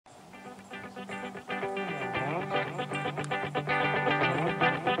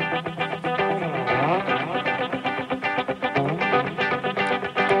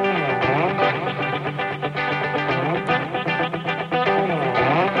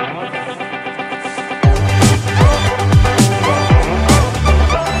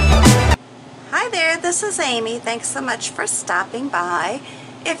Amy. Thanks so much for stopping by.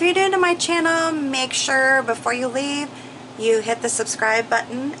 If you're new to my channel, make sure before you leave you hit the subscribe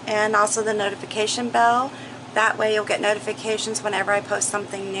button and also the notification bell. That way you'll get notifications whenever I post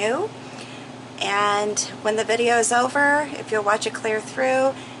something new. And when the video is over, if you'll watch it clear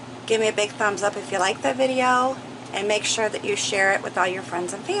through, give me a big thumbs up if you like the video, and make sure that you share it with all your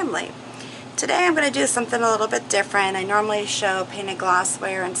friends and family. Today I'm going to do something a little bit different. I normally show painted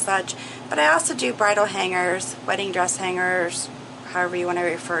glassware and such, but I also do bridal hangers, wedding dress hangers, however you want to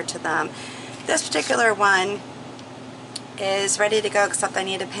refer to them. This particular one is ready to go, except I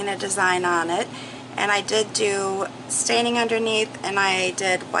need to paint a design on it. And I did do staining underneath, and I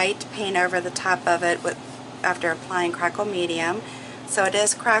did white paint over the top of it after applying crackle medium. So it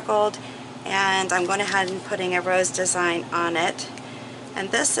is crackled, and I'm going ahead and putting a rose design on it.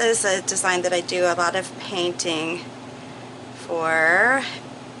 And this is a design that I do a lot of painting for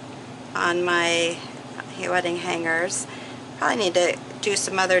on my wedding hangers. Probably need to do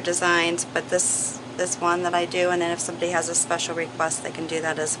some other designs, but this one that I do, and then if somebody has a special request, they can do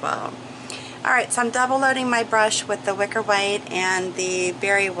that as well. Alright, so I'm double loading my brush with the Wicker White and the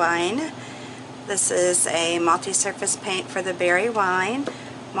Berry Wine. This is a multi-surface paint for the Berry Wine,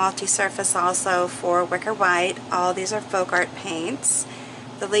 multi-surface also for Wicker White. All these are FolkArt paints.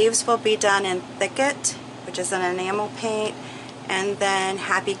 The leaves will be done in Thicket, which is an enamel paint, and then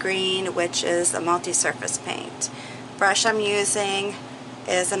Happy Green, which is a multi-surface paint. Brush I'm using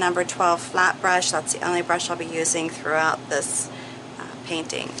is a number 12 flat brush. That's the only brush I'll be using throughout this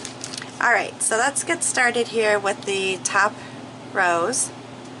painting. Alright, so let's get started here with the top rose.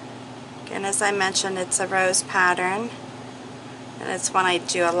 Again, as I mentioned, it's a rose pattern, and it's one I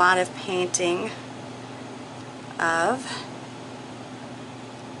do a lot of painting of.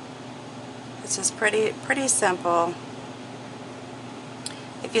 It's just pretty simple.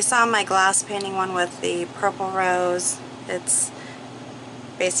 If you saw my glass painting one with the purple rose, it's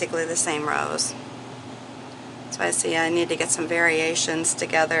basically the same rose. So I see I need to get some variations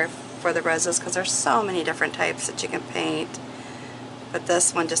together for the roses, because there's so many different types that you can paint. But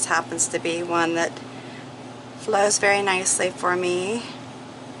this one just happens to be one that flows very nicely for me,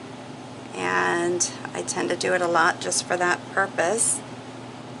 and I tend to do it a lot just for that purpose.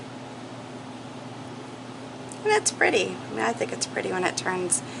 And it's pretty. I mean, I think it's pretty when it's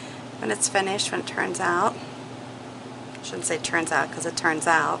finished, when it turns out. I shouldn't say turns out, because it turns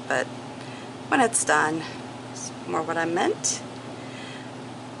out, but when it's done, it's more what I meant.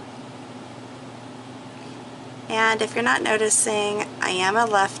 And if you're not noticing, I am a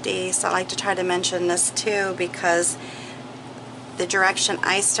lefty, so I like to try to mention this too, because the direction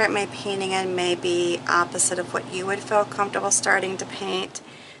I start my painting in may be opposite of what you would feel comfortable starting to paint.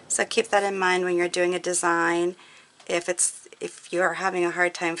 So keep that in mind when you're doing a design. If you're having a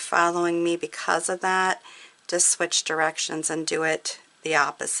hard time following me because of that, just switch directions and do it the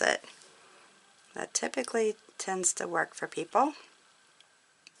opposite. That typically tends to work for people.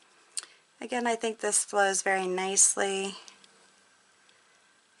 Again, I think this flows very nicely.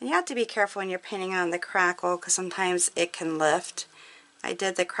 And you have to be careful when you're painting on the crackle, because sometimes it can lift. I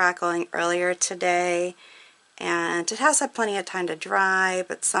did the crackling earlier today, and it has had plenty of time to dry,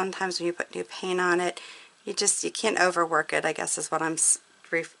 but sometimes when you put new paint on it, you can't overwork it, I guess is what I'm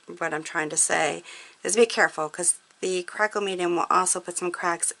trying to say, is be careful, because the crackle medium will also put some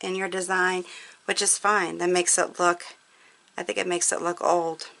cracks in your design, which is fine. That makes it look, I think it makes it look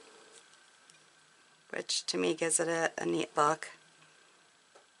old, which to me gives it a neat look.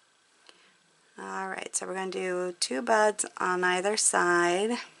 Alright, so we're going to do 2 buds on either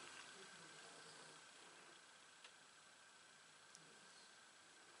side.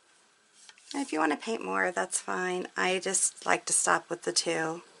 And if you want to paint more, that's fine. I just like to stop with the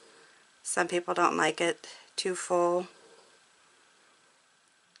 2. Some people don't like it too full.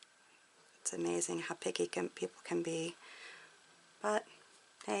 It's amazing how picky people can be. But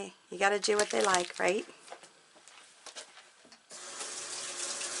hey, you got to do what they like, right?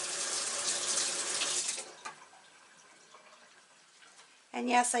 And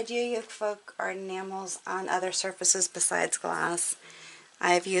yes, I do use FolkArt enamels on other surfaces besides glass.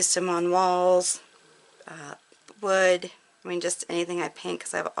 I've used them on walls, wood, I mean just anything I paint,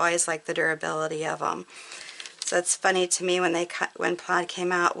 because I've always liked the durability of them. So it's funny to me when Plaid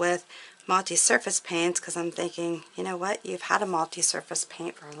came out with multi-surface paints, because I'm thinking, you know what, you've had a multi-surface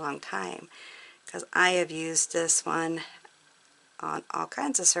paint for a long time, because I have used this one on all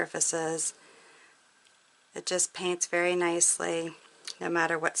kinds of surfaces. It just paints very nicely no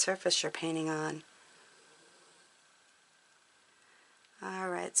matter what surface you're painting on.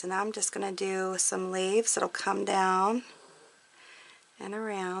 Alright, so now I'm just going to do some leaves that'll come down and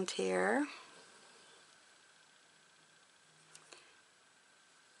around here.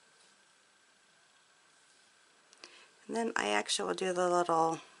 And then I actually will do the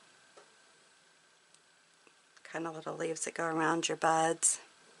little kind of little leaves that go around your buds.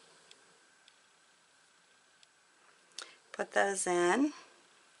 Put those in,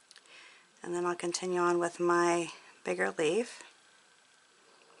 and then I'll continue on with my bigger leaf.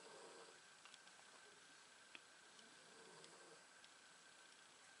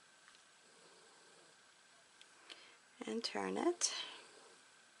 And turn it.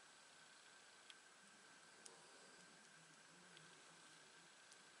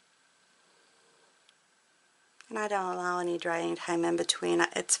 And I don't allow any drying time in between.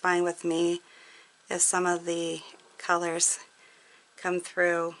 It's fine with me if some of the colors come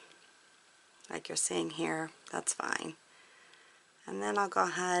through like you're seeing here. That's fine. And then I'll go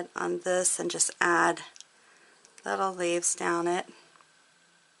ahead on this and just add little leaves down it.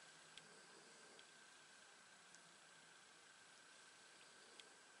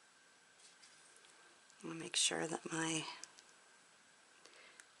 I'll make sure that I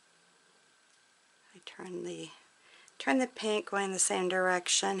turn the paint going the same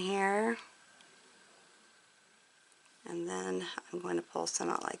direction here. And then I'm going to pull some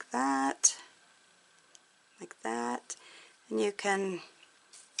out like that. And you can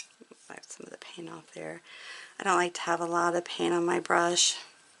wipe some of the paint off there. I don't like to have a lot of paint on my brush.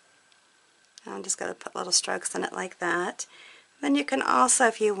 I'm just going to put little strokes in it like that. Then you can also,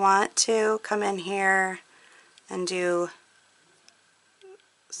 if you want to, come in here and do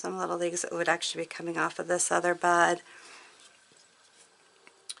some little leaves that would actually be coming off of this other bud.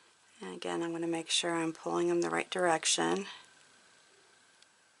 And again, I'm going to make sure I'm pulling them the right direction.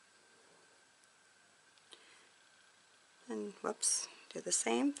 And whoops, do the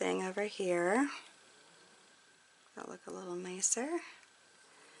same thing over here. That'll look a little nicer.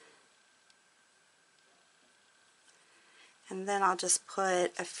 And then I'll just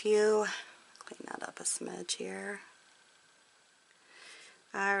put a few, clean that up a smidge here.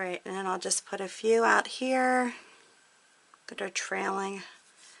 Alright, and then I'll just put a few out here that are trailing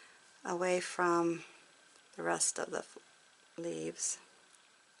away from the rest of the leaves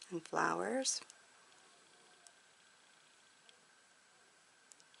and flowers.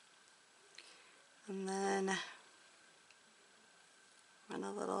 And then run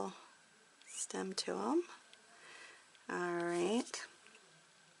a little stem to them. Alright.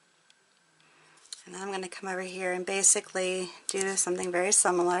 And then I'm going to come over here and basically do something very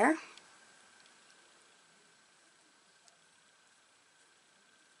similar.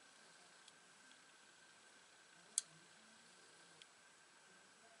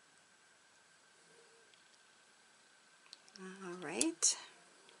 Alright.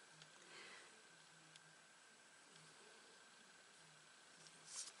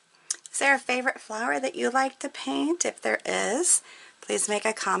 Is there a favorite flower that you like to paint? If there is, please make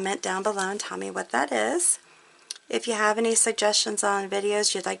a comment down below and tell me what that is. If you have any suggestions on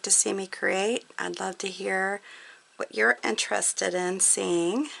videos you'd like to see me create, I'd love to hear what you're interested in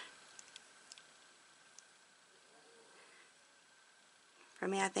seeing. For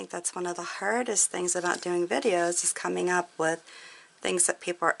me, I think that's one of the hardest things about doing videos, is coming up with things that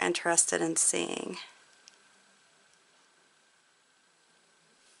people are interested in seeing.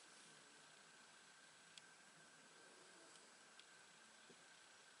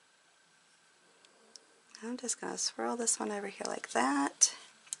 I'm just going to swirl this one over here like that,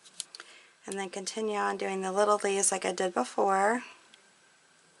 and then continue on doing the little leaves like I did before.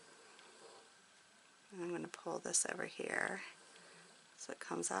 And I'm going to pull this over here so it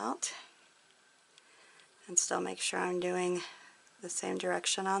comes out, and still make sure I'm doing the same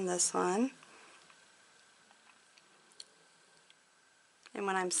direction on this one. And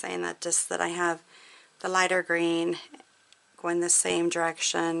when I'm saying that, just that I have the lighter green going the same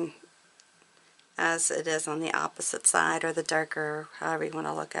direction as it is on the opposite side, or the darker, however you want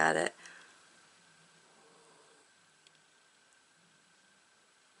to look at it.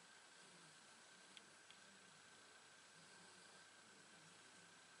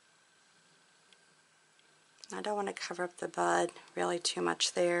 I don't want to cover up the bud really too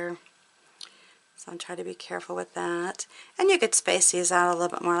much there, so I'm trying to be careful with that. And you could space these out a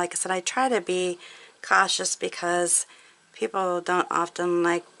little bit more. Like I said, I try to be cautious because people don't often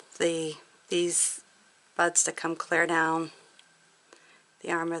like these buds to come clear down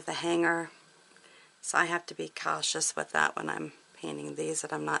the arm of the hanger, so I have to be cautious with that when I'm painting these,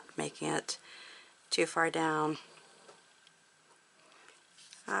 that I'm not making it too far down.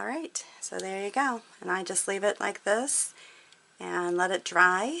 Alright, so there you go, and I just leave it like this and let it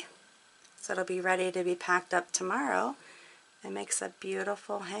dry, so it'll be ready to be packed up tomorrow. It makes a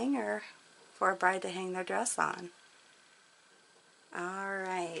beautiful hanger for a bride to hang their dress on.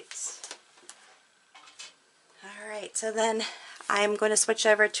 Alright, Alright, so then I'm going to switch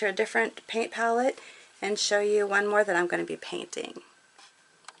over to a different paint palette and show you one more that I'm going to be painting.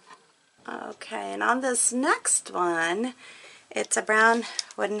 Okay, and on this next one, it's a brown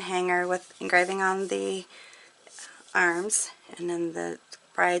wooden hanger with engraving on the arms and then the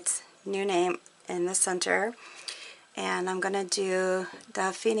bride's new name in the center. And I'm going to do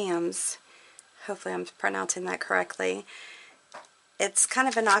delphiniums. Hopefully I'm pronouncing that correctly. It's kind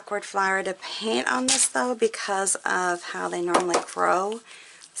of an awkward flower to paint on this though because of how they normally grow.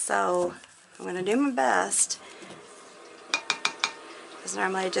 So I'm going to do my best. Because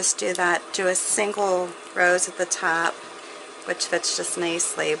normally I just do a single rose at the top, which fits just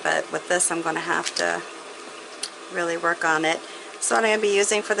nicely, but with this I'm going to have to really work on it. So what I'm going to be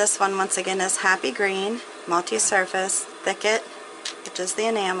using for this one once again is Happy Green, Multi-Surface, Thicket, which is the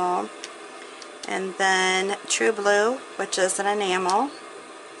enamel, and then True Blue, which is an enamel,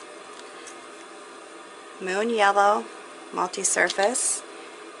 Moon Yellow, Multi-Surface,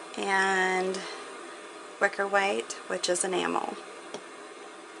 and Wicker White, which is enamel.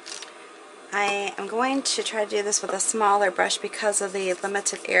 I am going to try to do this with a smaller brush because of the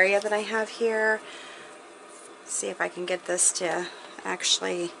limited area that I have here. See if I can get this to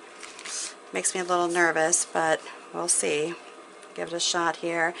actually, makes me a little nervous, but we'll see. Give it a shot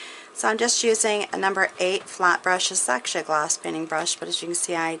here. So I'm just using a number 8 flat brush. It's actually a gloss painting brush, but as you can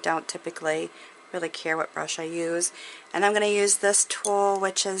see I don't typically really care what brush I use. And I'm going to use this tool,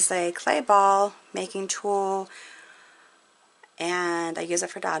 which is a clay ball making tool, and I use it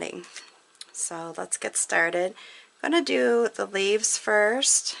for dotting. So let's get started. I'm going to do the leaves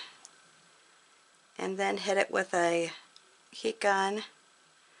first and then hit it with a heat gun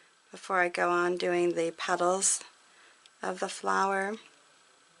before I go on doing the petals of the flower.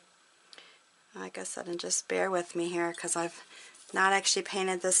 Like I said, and just bear with me here because I've not actually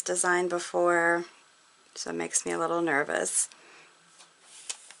painted this design before, so it makes me a little nervous.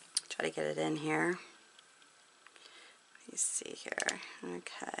 Try to get it in here. Let me see here.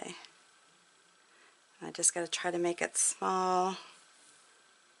 Okay. I just got to try to make it small.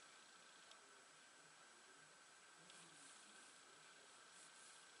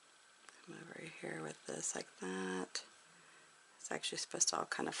 Come over here with this like that. It's actually supposed to all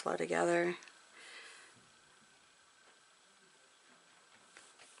kind of flow together.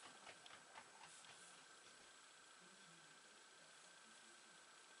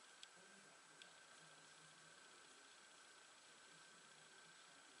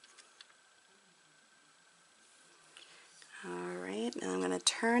 Alright, and I'm going to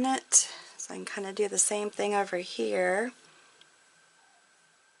turn it so I can kind of do the same thing over here.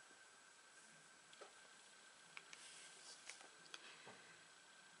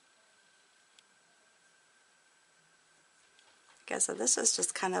 Okay, so this is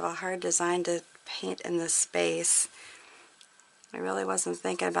just kind of a hard design to paint in this space. I really wasn't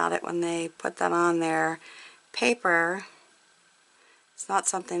thinking about it when they put that on their paper. It's not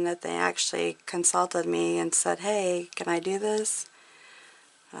something that they actually consulted me and said, hey, can I do this?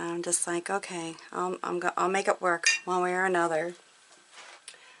 I'm just like, okay, I'll make it work one way or another.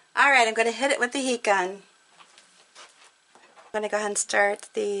 Alright, I'm going to hit it with the heat gun. I'm going to go ahead and start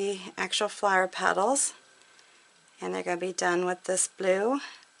the actual flower petals. And they're going to be done with this blue,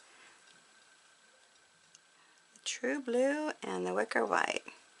 the True Blue, and the Wicker White.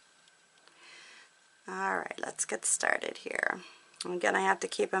 Alright, let's get started here. Again, I have to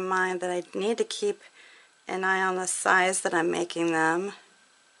keep in mind that I need to keep an eye on the size that I'm making them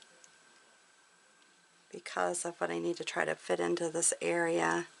because of what I need to try to fit into this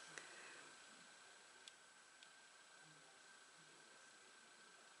area.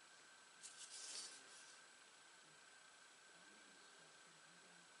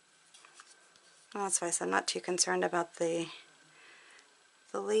 Well, that's why I said I'm not too concerned about the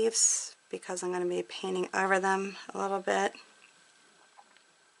leaves because I'm going to be painting over them a little bit.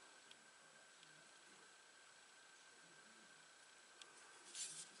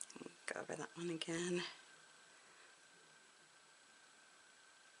 Go over that one again.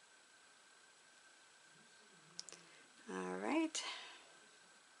 Alright,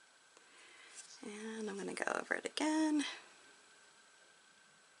 and I'm going to go over it again.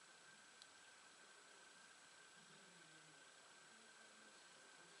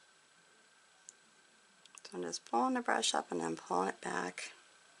 So I'm just pulling the brush up and then pulling it back.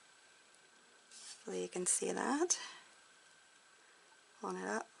 Hopefully you can see that. Pulling it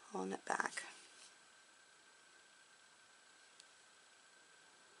up, pulling it back.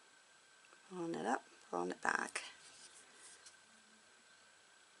 Pulling it up, pulling it back.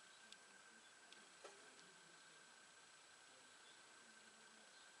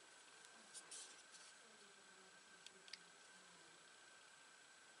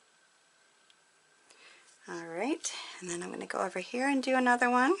 Alright, and then I'm going to go over here and do another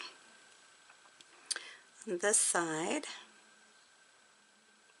one on this side.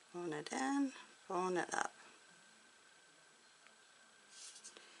 Pulling it in, pulling it up.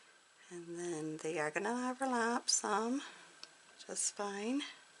 And then they are going to overlap some, just fine.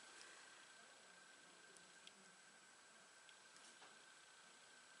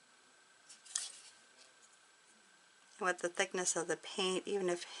 With the thickness of the paint, even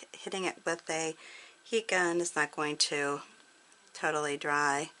if hitting it with a heat gun is not going to totally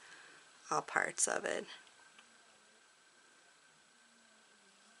dry all parts of it.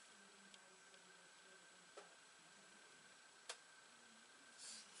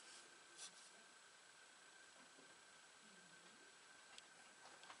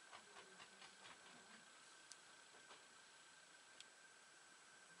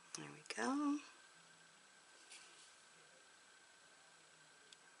 There we go.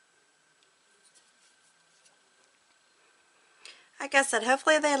 Like I said,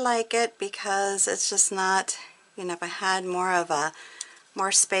 hopefully they like it, because it's just not, you know, if I had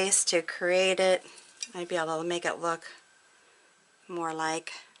more space to create it, I'd be able to make it look more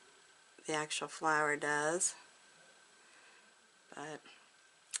like the actual flower does. But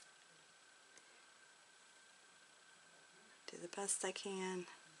do the best I can.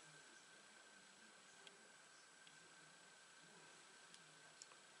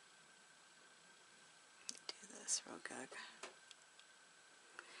 Do this real good.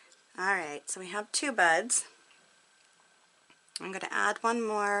 Alright, so we have 2 buds. I'm going to add one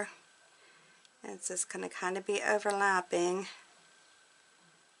more. It's just going to kind of be overlapping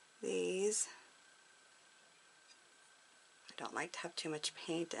these. I don't like to have too much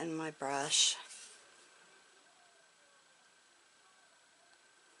paint in my brush.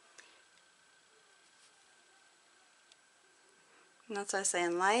 And that's what I say,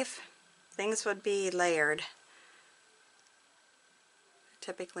 in life, things would be layered.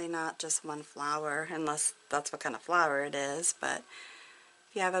 Typically not just one flower, unless that's what kind of flower it is, but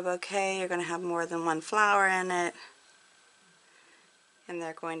if you have a bouquet, you're going to have more than one flower in it, and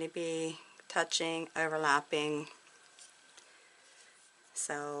they're going to be touching, overlapping,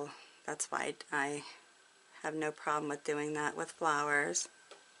 so that's why I have no problem with doing that with flowers.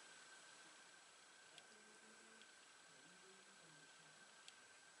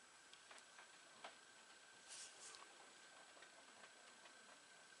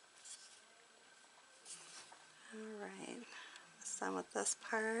 Alright, done with this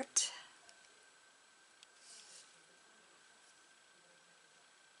part.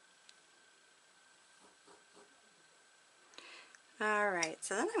 Alright,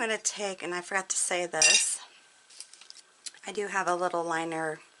 so then I'm going to take, and I forgot to say this, I do have a little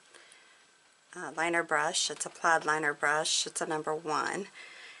liner brush. It's a plaid liner brush. It's a number 1.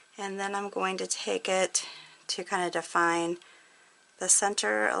 And then I'm going to take it to kind of define the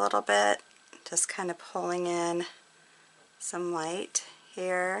center a little bit, just kind of pulling in some white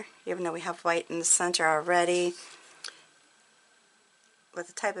here, even though we have white in the center already. With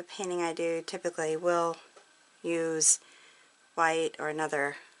the type of painting I do, typically will use white or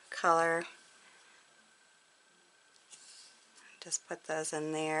another color. Just put those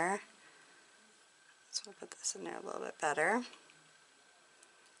in there. So we'll put this in there a little bit better.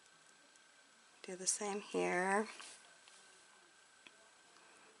 Do the same here.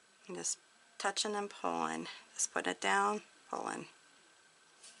 And just touching and pulling. Just put it down, pulling.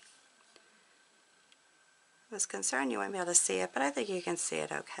 I was concerned you wouldn't be able to see it, but I think you can see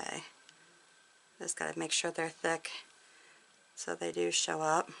it okay. Just got to make sure they're thick so they do show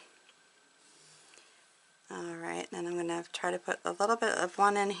up. Alright, then I'm going to try to put a little bit of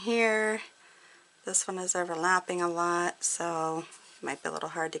one in here. This one is overlapping a lot, so it might be a little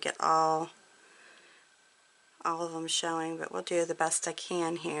hard to get all of them showing, but we'll do the best I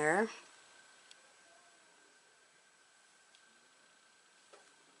can here.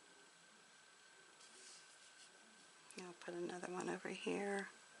 I'll put another one over here.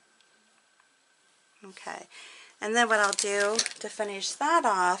 Okay, and then what I'll do to finish that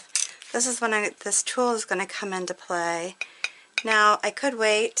off, this is when this tool is going to come into play. Now, I could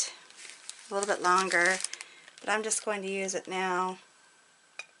wait a little bit longer, but I'm just going to use it now.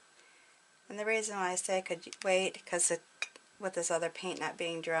 And the reason why I say I could wait, because with this other paint not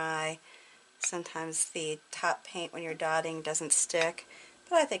being dry, sometimes the top paint when you're dotting doesn't stick,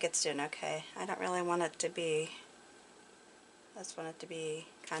 but I think it's doing okay. I don't really want it to be, I just want it to be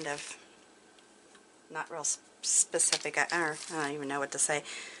kind of not real specific, I don't even know what to say,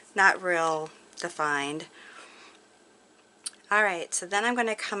 not real defined. Alright, so then I'm going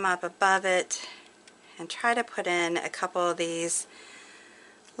to come up above it and try to put in a couple of these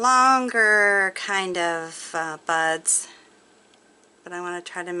longer kind of buds, but I want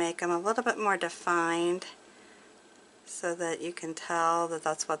to try to make them a little bit more defined so that you can tell that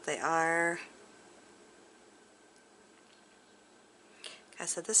that's what they are. Okay,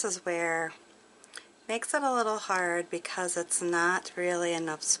 so this is where it makes it a little hard because it's not really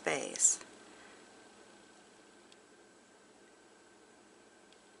enough space.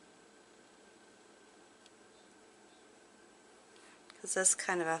 Because this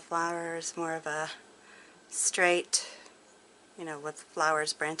kind of a flower is more of a straight, you know, with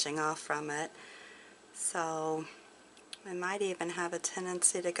flowers branching off from it. So I might even have a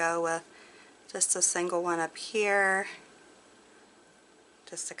tendency to go with just a single one up here,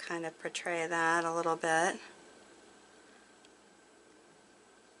 just to kind of portray that a little bit.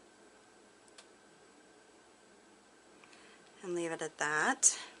 And leave it at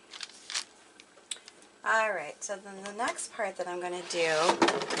that. Alright, so then the next part that I'm going to do,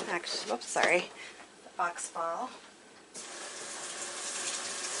 actually, whoops, sorry, the box ball.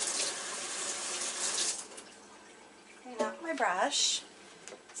 Clean out my brush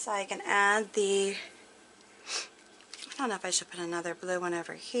so I can add the, I don't know if I should put another blue one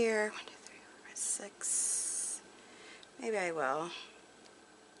over here. 1, 2, 3, 4, 5, 6. Maybe I will.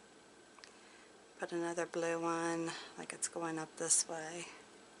 Put another blue one, like it's going up this way.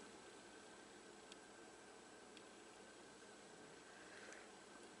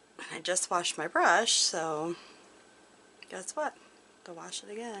 I just washed my brush, so guess what? To wash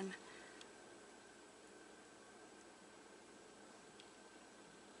it again.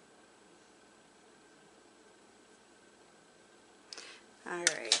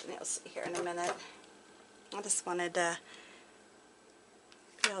 Alright, you'll see here in a minute. I just wanted to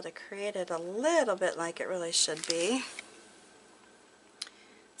be able to create it a little bit like it really should be.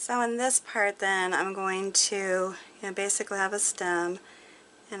 So in this part then, I'm going to, basically have a stem,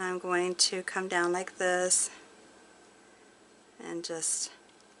 and I'm going to come down like this and just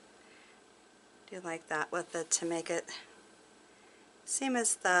do like that with it to make it seem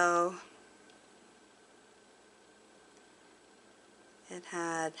as though it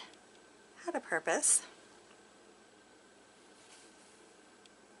had a purpose.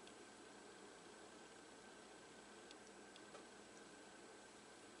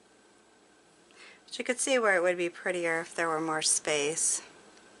 But you could see where it would be prettier if there were more space.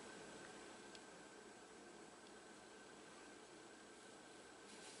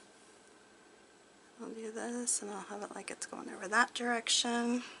 I'll do this and I'll have it like it's going over that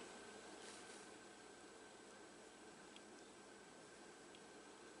direction.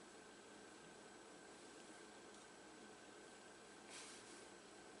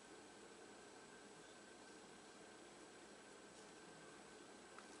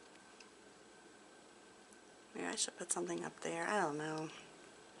 Maybe I should put something up there, I don't know.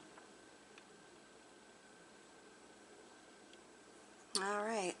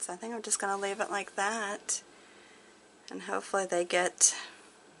 Alright, so I think I'm just going to leave it like that, and hopefully they get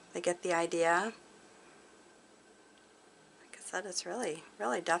the idea. Like I said, it's really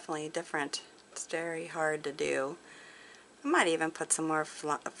definitely different. It's very hard to do. I might even put some more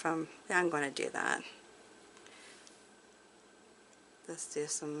yeah, I'm going to do that. Just do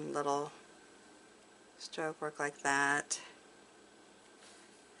some little stroke work like that,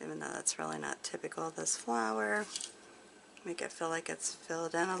 even though that's really not typical of this flower. Make it feel like it's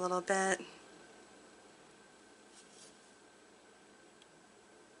filled in a little bit.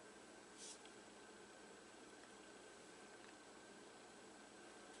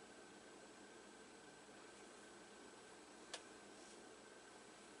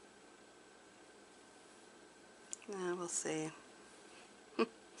 Yeah, we'll see. If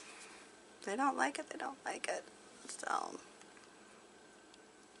they don't like it, they don't like it. So,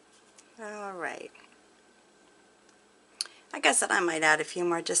 alright. Like I said, I might add a few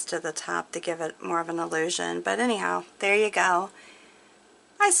more just to the top to give it more of an illusion. But anyhow, there you go.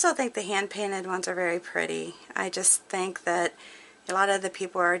 I still think the hand-painted ones are very pretty. I just think that a lot of the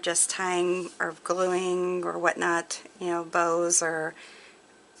people are just tying or gluing or whatnot, bows or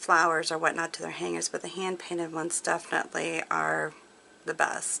flowers or whatnot to their hangers. But the hand-painted ones definitely are the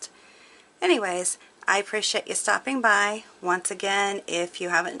best. Anyways, I appreciate you stopping by. Once again, if you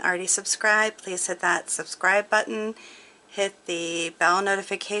haven't already subscribed, please hit that subscribe button. Hit the bell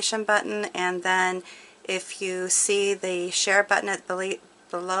notification button, and then if you see the share button at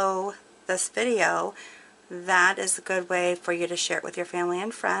below this video, that is a good way for you to share it with your family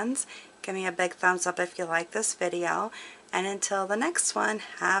and friends. Give me a big thumbs up if you like this video, and until the next one,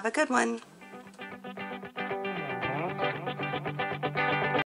 have a good one.